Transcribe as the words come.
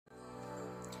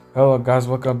Hello guys,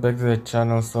 welcome back to the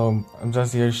channel. So I'm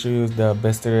just here to show you the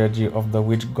best strategy of the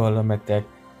witch golem attack.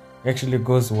 It actually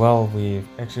goes well with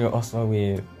also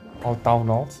with all town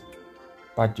halls,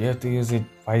 but you have to use it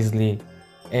wisely.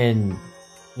 And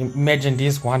imagine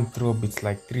this one troop, it's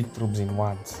like 3 troops in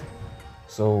once.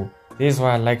 So this is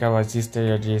what I like about this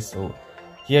strategy. So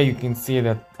here you can see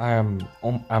that I'm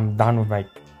done with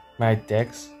my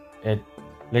attacks at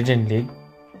Legend League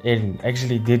and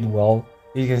actually did well.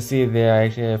 You can see there I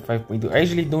actually have 5.2. I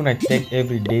actually don't attack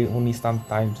every day, only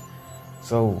sometimes.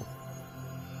 So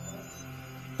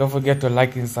don't forget to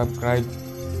like and subscribe,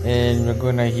 and we're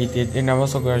gonna hit it. And I'm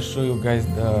also gonna show you guys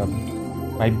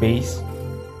my base,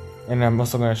 and I'm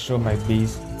also gonna show my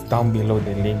base. It's down below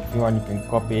the link. If you want, you can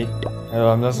copy it. And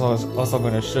I'm also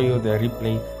gonna show you the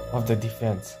replay of the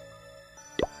defense.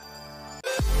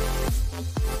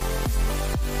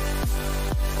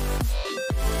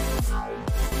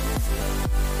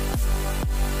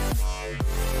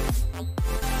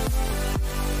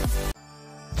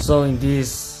 So in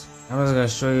this, I'm just gonna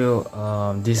show you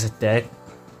this attack.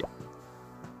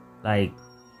 Like,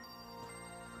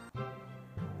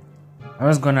 I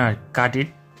was gonna cut it.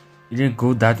 It didn't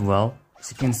go that well.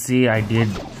 As you can see, I did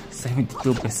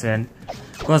 72%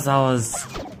 because I was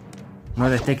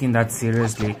not attacking that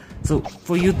seriously. So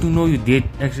for you to know you did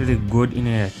actually good in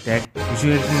an attack, you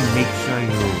should actually make sure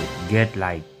you get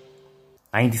like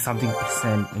 90 something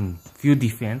percent in few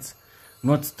defense,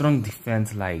 not strong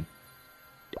defense. Like,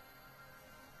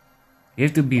 you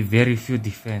have to be very few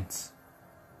defense,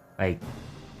 like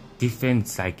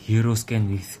defense like heroes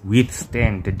can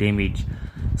withstand the damage.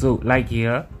 So like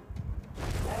here,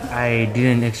 I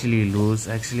didn't actually lose,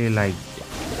 actually, like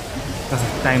because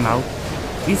of timeout.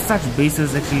 These such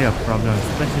bases actually a problem,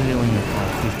 especially when you're from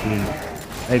 15.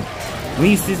 Like when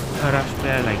you see a rush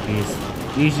player like this,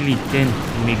 they usually tend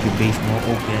to make the base more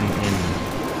open, and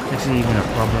it's actually even a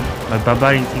problem. But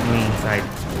barbarian team going inside,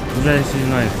 which is actually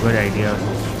not a good idea.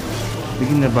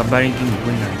 Making the barbarian king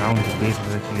going around the base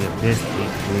was actually the best way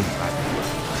to do it, but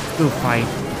still fight.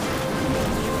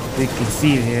 So you can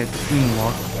see here,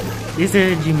 teamwork. This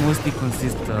strategy mostly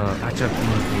consists of archer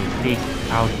queens to take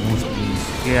out most things,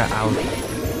 clear out.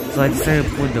 So I decided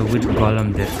to put the witch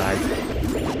golem that side,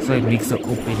 so it makes an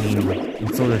opening,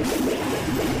 and so that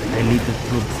I lead the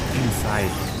troops inside.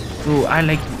 So I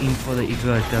like to aim for the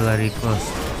eagle artillery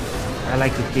because I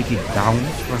like to take it down,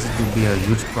 because it will be a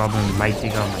huge problem. It might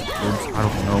take out my troops out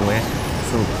of nowhere.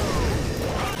 So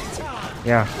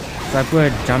yeah, so I put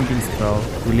a jumping spell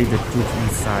to lead the troops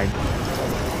inside,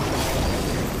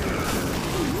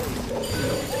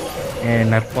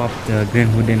 and I popped the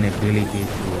Grand Wooden ability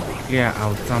to clear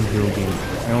out some buildings.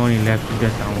 I only left the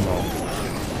town hall.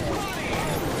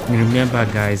 And remember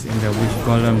guys, in the witch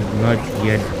golem not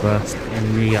yet burst,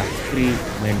 and we are free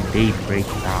when they break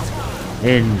down.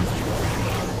 And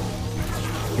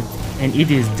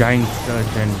it is giant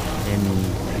skeleton, and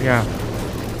yeah.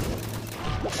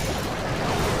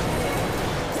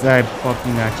 So I popped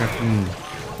in Archer Queen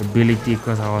ability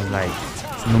because I was like,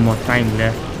 there's no more time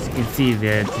left. As you can see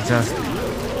there, just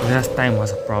time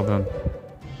was a problem.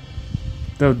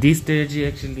 So this strategy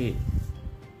actually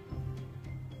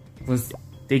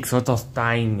takes a lot of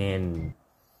time, and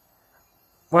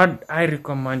what I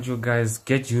recommend you guys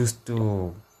get used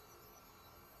to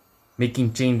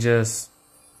making changes,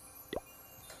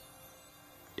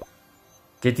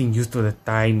 getting used to the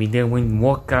time, and then when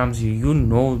war comes, you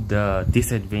know the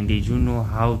disadvantage, you know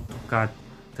how to cut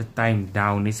the time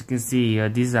down. As you can see here,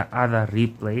 this is the other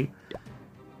replay,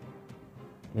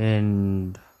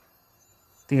 and I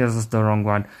think this was the wrong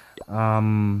one.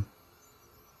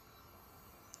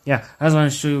 Yeah, I just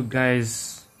want to show you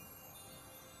guys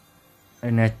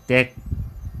an attack.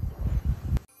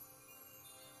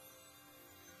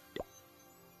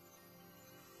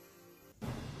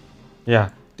 Yeah,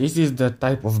 this is the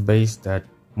type of base that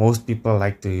most people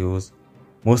like to use,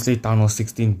 mostly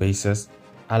Th16 bases.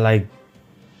 I like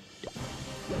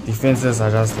defenses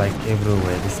are just like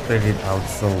everywhere, they spread it out.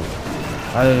 So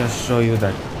I'll just show you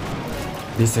that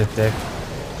this attack,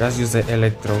 just use the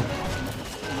electro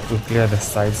to clear the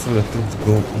side so the troops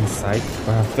go inside,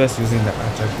 but I'm first using the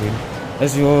archer queen.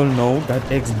 As you all know,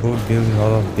 that X-bow deals a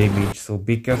lot of damage, so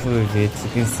be careful with it. You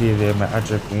can see there my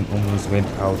archer queen almost went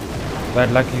out,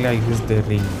 but luckily I used the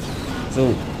range. So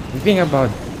the thing about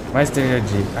my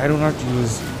strategy, I do not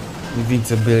use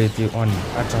invincibility on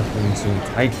archer queen, so it's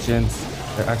high chance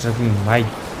the archer queen might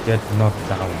get knocked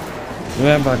down.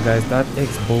 Remember guys, that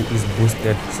X-bow is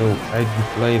boosted, so I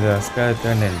deploy the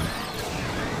skeleton and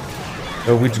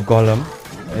the witch golem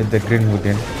at the green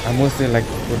wooden. I mostly like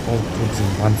to put all troops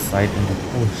in one side and then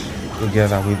push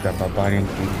together with the barbarian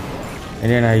king.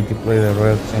 and then I deploy the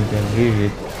royal champion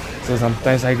with it. So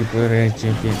sometimes I deploy the royal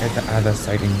champion at the other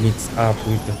side and mix up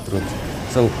with the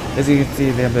troops. So as you can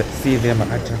see them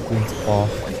Archer Queen's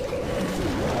off,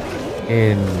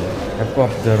 and I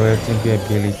pop the royal champion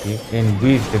ability and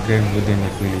with the grand wooden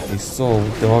ability, so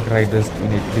the Hawk Riders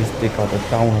can at least take out the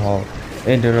town hall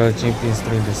and the royal champions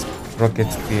throwing the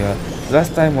rocket spear.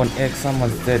 Last time on X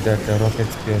someone said that the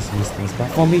rocket spear is useless, but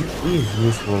for me it is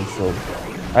useful, so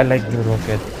I like the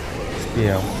rocket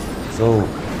spear. So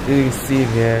you see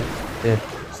there that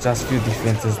just few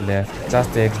defenses left,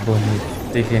 just the X-Bunny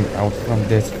taken out from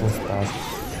this 4 stars.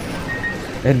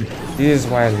 And this is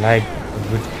why I like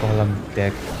the Witch Column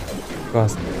deck,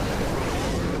 because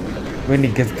when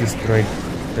it gets destroyed,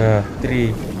 the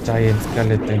 3 giant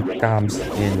skeleton comes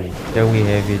in. There we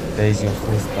have it, there is your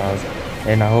 4 stars,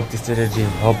 and I hope this strategy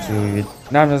helps you with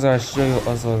it. Now I'm just gonna show you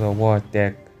also the war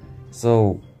deck,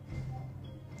 so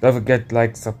don't forget to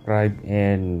like, subscribe,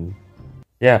 and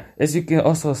yeah, as you can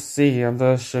also see here, I'm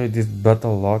gonna show you this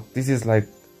battle log. This is like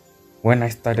when I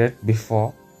started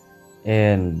before,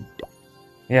 and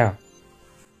yeah,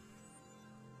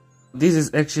 this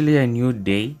is actually a new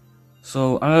day.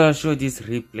 So I'm gonna show this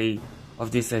replay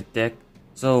of this attack.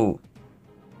 So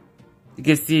you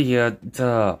can see here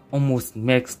the almost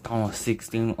max town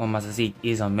 16, or must I say it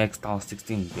is a max town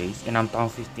 16 base, and I'm town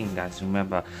 15 guys,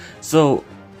 remember. So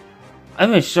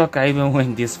I'm in shock I even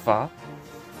went this far.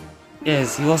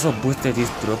 Yes, he also boosted his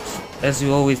troops. As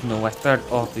you always know, I started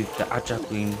off with the Archer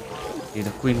Queen, with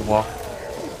the Queen Walk,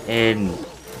 and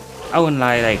I wouldn't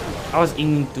lie, like I was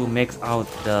aiming to max out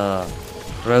the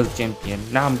Royal Champion.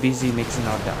 Now I'm busy maxing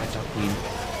out the Archer Queen.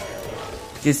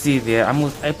 You see there, I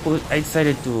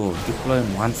decided to deploy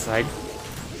on one side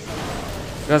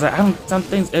because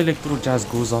sometimes Electro just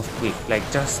goes off quick. Like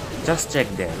just check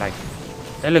there, like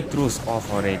Electro is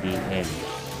off already, and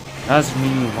that's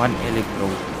meaning one Electro.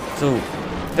 So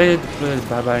I deploy the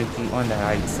Barbarian King on the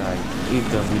right side with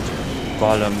the Witch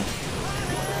Golem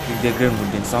with the Grand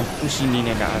Wooden, so I'm pushing in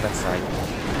on the other side.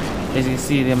 As you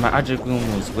see there, my Archer Queen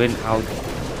was went out,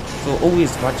 so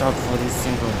always watch out for this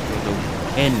single torpedo.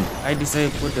 And I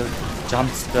decided to put the jump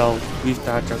spell with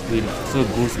the Archer Queen so it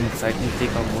goes inside and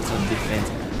take out most of the defense.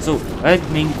 So my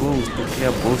main goal is to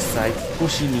clear both sides,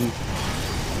 pushing in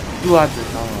towards the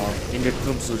town hall, and the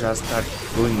troops will just start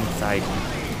going inside.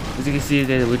 As you can see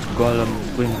there, the Witch Golem is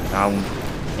going down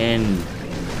and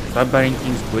Barbarian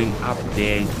King is going up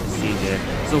there, you can see there.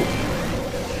 So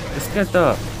let's get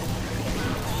the,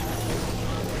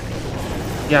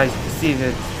 yeah, you can see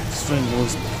that destroying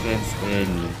most defense,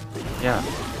 and yeah,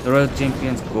 the Royal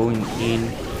Champions going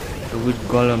in, the Witch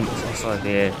Golem is also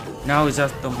there. Now it's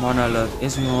just the Monolith.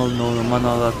 As we all know, the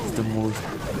Monolith is the most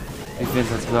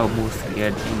defense as well, most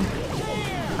scared, and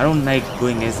I don't like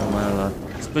going as a Monolith,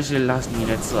 especially last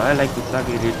minute, so I like to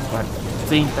target it, but at the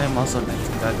same time also like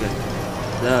to target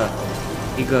the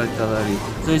Eagle Artillery.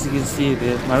 So as you can see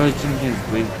there, my Royal Champion is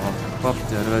going off, pop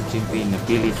the Royal Champion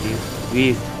ability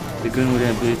with the Green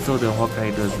Wooden ability, so the Hawk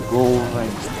Riders go over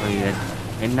and destroy it.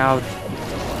 And now,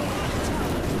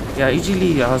 yeah,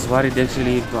 usually I was worried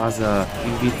actually it was a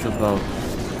invincible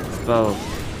spell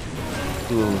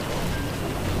to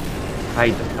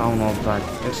hide the town hall, but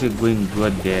actually going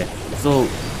good there. So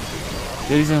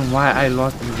the reason why I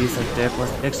lost in this attack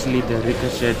was actually the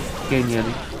Ricochet Canyon,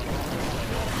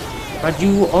 but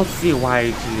you will all see why I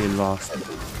actually lost. I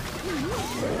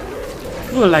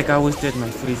feel like I wasted my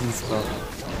freezing spell.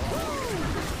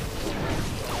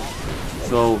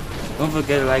 So don't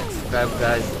forget to like, subscribe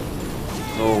guys.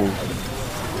 So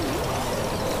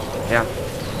yeah.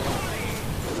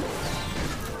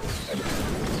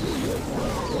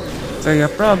 So you're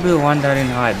probably wondering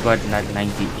how I got that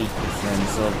 98%.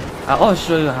 So I'll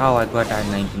show you how I got that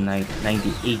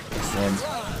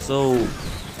 98%. So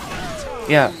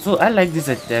yeah, so I like this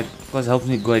attack because it helps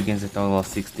me go against the town hall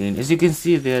 16. As you can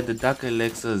see there, the Dark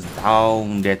Elixir is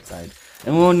down that side,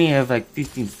 and we only have like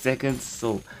 15 seconds.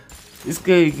 So this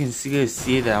guy, you can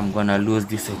see that I'm gonna lose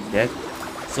this attack.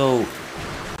 So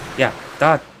yeah,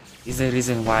 that is the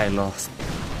reason why I lost.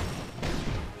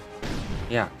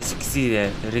 Yeah, as you can see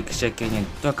there, the Ricochet Canyon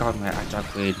took out my Archer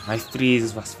Queen. My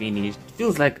freeze was finished. It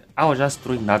feels like I was just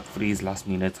throwing that freeze last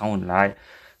minute, I won't lie.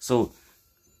 So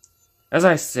as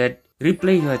I said,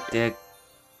 replay your attack,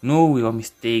 know your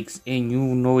mistakes, and you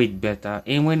know it better.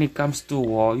 And when it comes to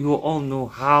war, you all know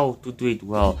how to do it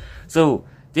well. So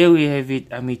there we have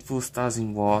it. I made 4 stars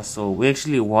in war, so we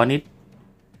actually won it.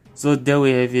 So there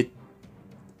we have it.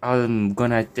 I'm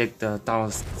gonna attack the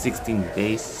town 16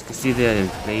 base. You can see there the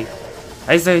play.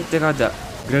 I decided to take out the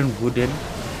Grand Wooden,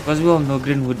 because we all know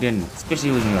Grand Wooden,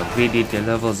 especially when you upgrade it, the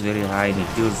level is very high and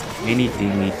it deals many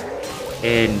damage.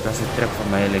 and it was a trap for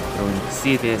my electron.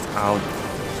 See this out.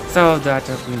 Some of the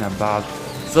Archer Queen about.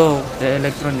 So the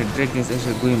electron, the dragon is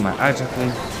actually going my Archer Queen,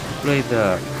 deploy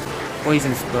the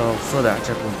poison spell so the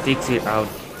Archer Queen takes it out.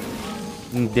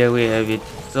 And there we have it.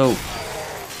 So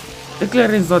the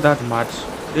clearing is not that much.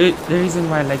 The reason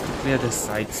why I like to clear the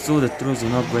site so the troops will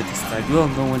not go at the site. You all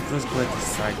know when troops go at the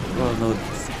site, you all know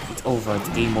it's over, it's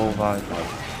game over.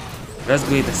 Like, let's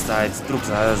go at the sides, troops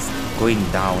are just going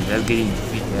down, they're getting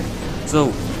defeated.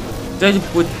 So try to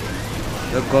put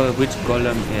the witch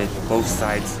golem at both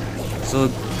sides. So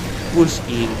push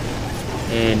in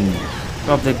and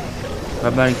drop the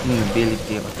barbarian king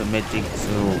ability automatic,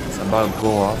 so it's about to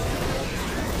go off.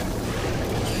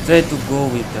 Try to go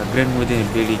with the grand wooden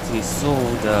ability so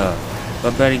the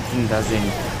barbarian king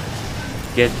doesn't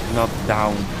get knocked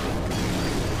down,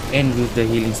 and with the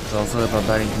healing spell so the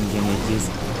barbarian king can at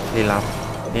least heal up.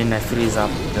 Then I freeze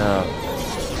up the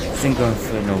single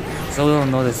inferno. So we all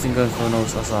know the single inferno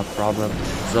is also a problem.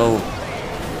 So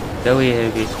there we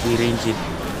have it, we range it.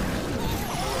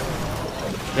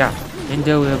 Yeah, and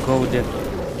there we go. The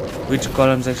witch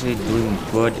column's actually doing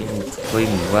good and it's going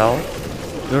well.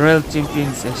 The Royal Champion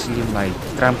is actually my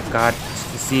trump card.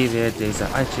 You see that there's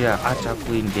actually an Archer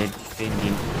Queen there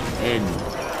defending, and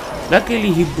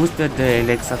luckily he boosted the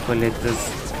Alexa collectors.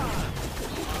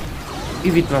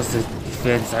 If it was the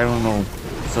defense, I don't know.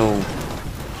 So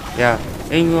yeah,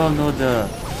 and you all know the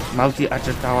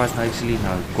multi-archer towers are actually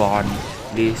now gone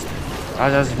list. I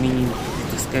just mean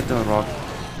the scatter rock,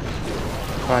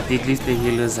 but at least the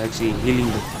healers actually healing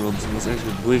the troops and it's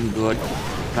actually doing good.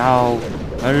 Now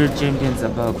other champions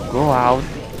about to go out.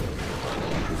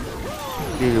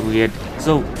 This is weird.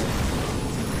 So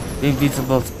the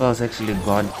invisible spell is actually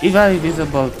gone. If I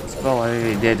invisible spell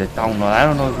already did the town hall, I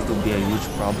don't know if it will be a huge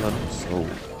problem. So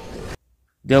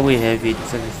there we have it,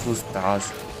 74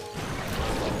 stars.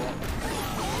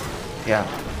 Yeah,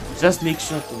 just make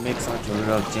sure to max out your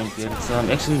real champion. So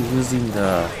I'm actually using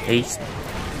the haste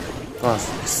because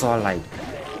I saw like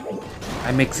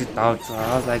I max it out, so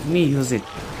I was like, me use it.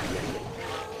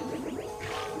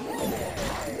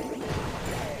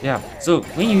 Yeah, so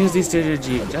when you use this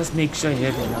strategy, just make sure you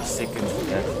have enough seconds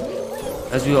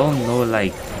left. As we all know,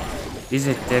 like this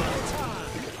attack,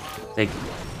 like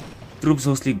troops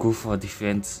mostly go for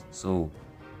defense, so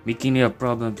making it a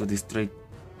problem to destroy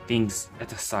things at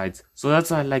the sides. So that's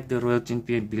why I like the Royal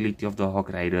Champion ability of the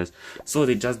Hawk Riders. So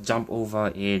they just jump over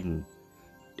and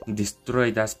destroy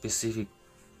that specific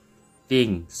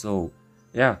thing. So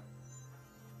yeah.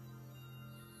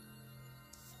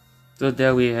 So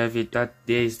there we have it. That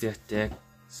there is the attack.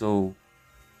 So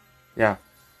yeah.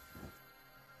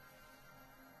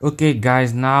 Okay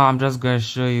guys, now I'm just gonna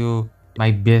show you my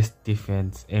best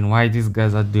defense and why these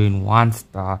guys are doing 1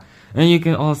 star. And you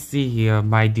can all see here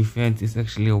my defense is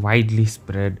actually widely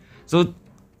spread. So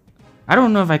I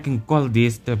don't know if I can call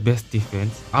this the best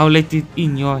defense. I'll let it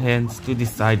in your hands to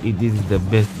decide if this is the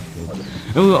best defense.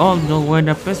 And we all know when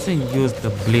a person uses the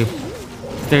blip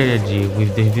strategy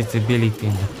with the invisibility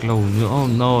and the clone, we all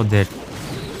know that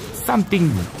something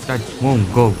that won't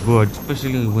go good,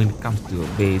 especially when it comes to your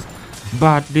base.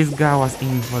 But this guy was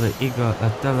aiming for the Eagle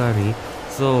Artillery,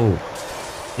 so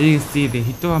you can see that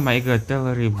he threw my Eagle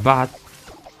Artillery, but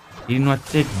he did not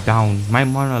take down my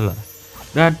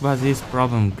Monolith. That was his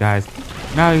problem, guys.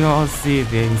 Now you all see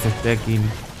that he's attacking.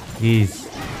 His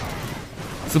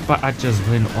super archers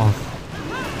went off.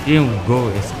 He didn't go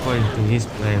according to his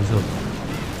plan. So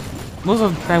most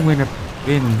of the time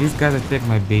when these guys attack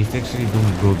my base, they actually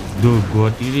don't do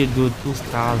good. You either do 2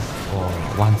 stars or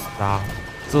 1 star.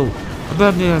 So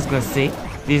probably I was gonna say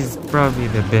this is probably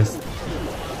the best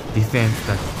defense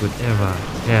that you could ever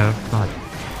have, but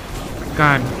I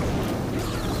can't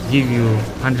give you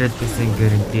 100%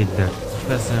 guaranteed that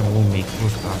person will make 2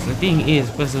 stars. The thing is,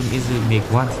 person easily make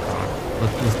 1 star or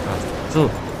 2 stars.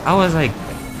 So I was like,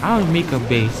 I'll make a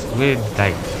base where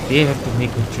like they have to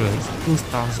make a choice, 2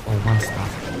 stars or 1 star.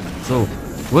 So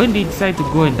when they decide to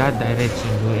go in that direction,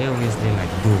 they always they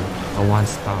like do a 1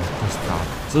 star, 2 star.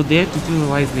 So they have to choose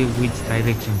wisely which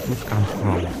direction to come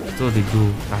from. So they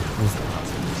do that 2 stars.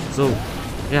 So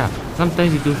yeah,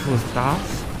 sometimes you do 4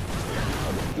 stars,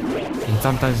 and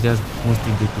sometimes just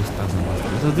mostly do 2 stars and 1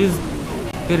 star. So this is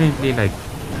currently like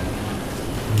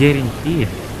guaranteed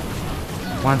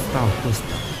 1 star or 2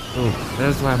 stars. So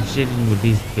that's why I'm sharing with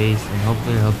this base and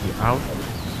hopefully help you out.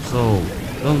 So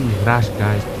don't rush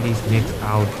guys, please max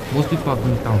out. Most people are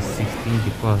going down 16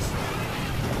 because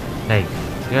like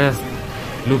they're just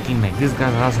looking like this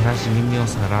guy's just rushing, me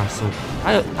also rush. So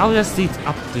I'll just say it's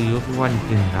up to you if you want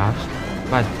to rush,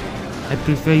 but I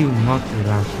prefer you not to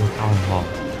rush your town hall.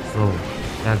 So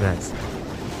yeah guys.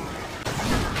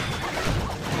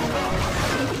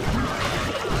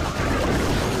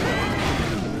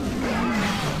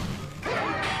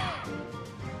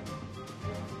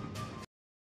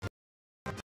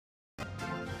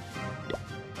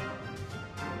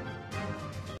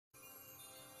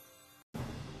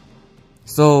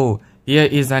 So here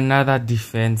is another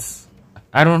defense.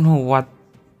 I don't know what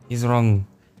is wrong,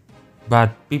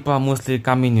 but people are mostly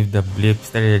coming with the blip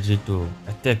strategy to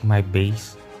attack my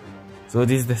base. So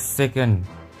this is the second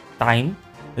time.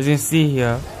 As you can see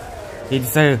here, he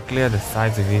decided to clear the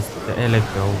sides of the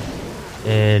electro,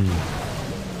 and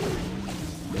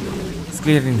it's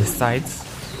clearing the sides.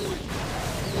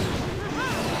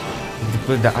 He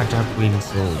deployed the attack queen.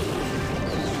 So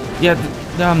yeah,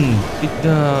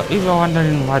 if you're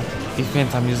wondering what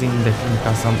defense I'm using in the team,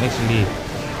 because I'm actually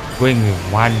going with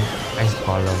one ice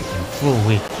column and full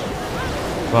weight,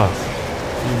 because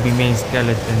it will be main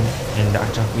skeleton and the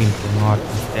attack queen cannot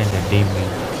withstand the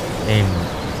damage and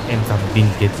ends up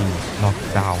being getting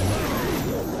knocked down.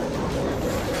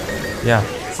 Yeah,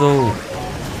 so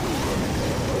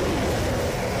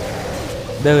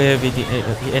there we have it.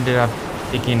 He ended up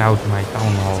taking out my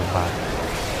town hall, but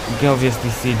you can obviously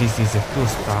see this is a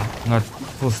 2-star, not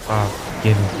full star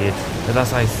guaranteed. But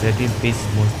as I said, this base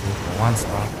is mostly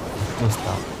 1-star,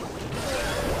 2-star.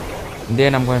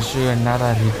 Then I'm going to show you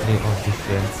another replay of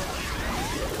defense.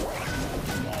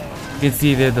 You can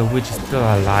see that the witch is still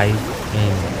alive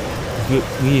and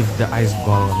with the ice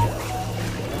golem.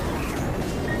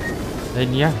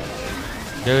 And yeah,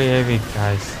 there we have it,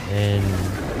 guys. And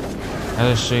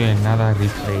I'll show you another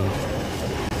replay.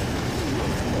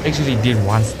 Actually did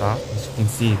 1-star, as you can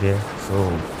see there.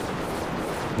 So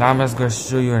now I'm just gonna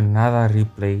show you another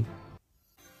replay.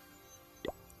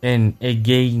 And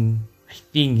again, I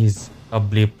think it's a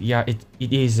blip. Yeah, it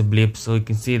is a blip. So you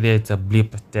can see there it's a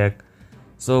blip attack.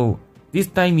 So this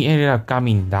time he ended up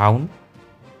coming down.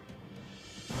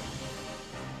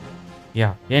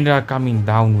 Yeah, he ended up coming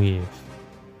down with,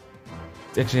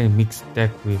 it's actually a mixed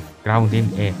attack with ground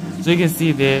and air. So you can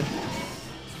see there,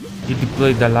 he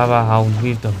deployed the lava hound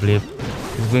with the blip.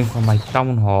 He's going for my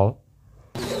town hall.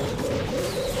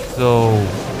 So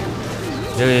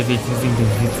there he is using the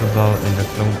invincible and the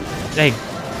clone. Like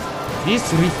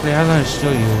this replay I'm gonna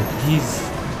show you, he's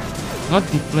not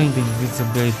deploying the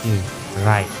invincibility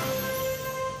right.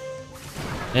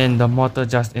 And the mortar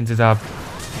just ended up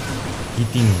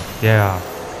hitting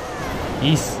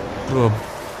his probe,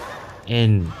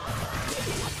 and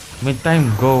when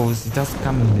time goes, it just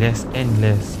coming less and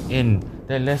less, and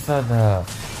the lesser the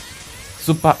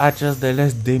super archers, the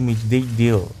less damage they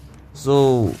deal.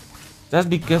 So just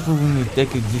be careful when you take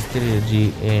this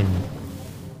strategy, and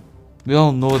we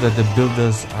all know that the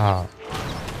builders are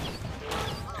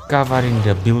covering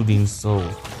the buildings, so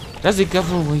just be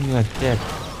careful when you attack.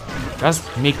 Just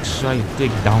make sure you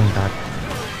take down that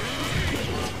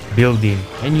building.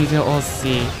 And you can also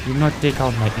see, do not take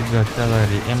out my evil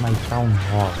artillery and my town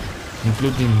hall,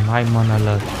 including my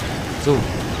monolith. So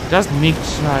just make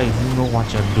sure you know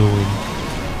what you're doing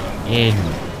and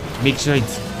make sure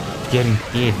it's getting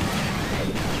hit.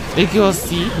 Like you all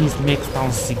see, his max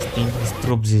down 16, his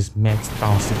troops is max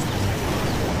down 16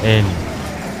 and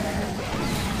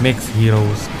max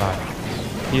heroes, but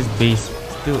his base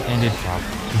still ended up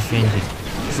defending.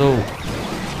 So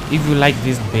if you like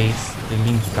this base, the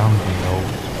link's down below.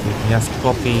 You can just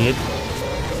copy it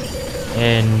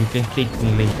and you can take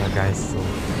me later, guys. So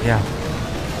yeah.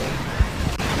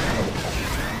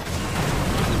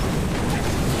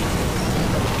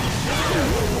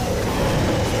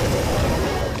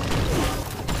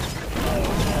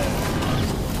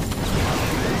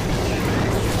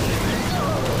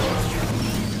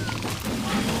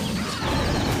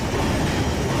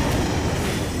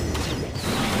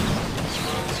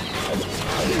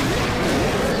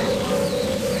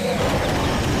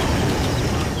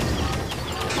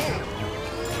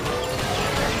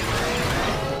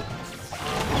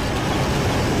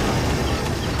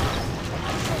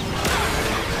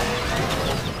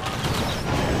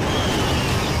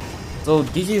 So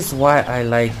this is why I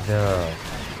like the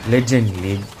Legend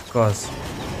League, because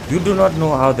you do not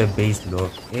know how the base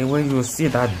look, and when you see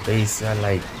that base you're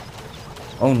like,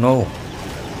 oh no,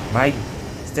 my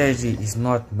strategy is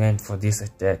not meant for this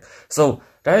attack. So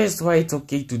that is why it's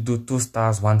okay to do 2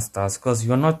 stars, 1 stars, because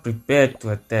you're not prepared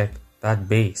to attack that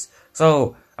base.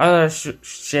 So I'll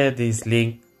share this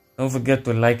link. Don't forget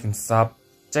to like and sub.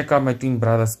 Check out my twin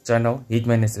brother's channel,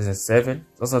 Th16.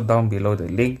 It's also down below the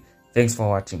link. Thanks for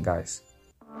watching, guys.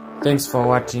 Thanks for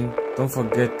watching. Don't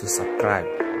forget to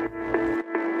subscribe.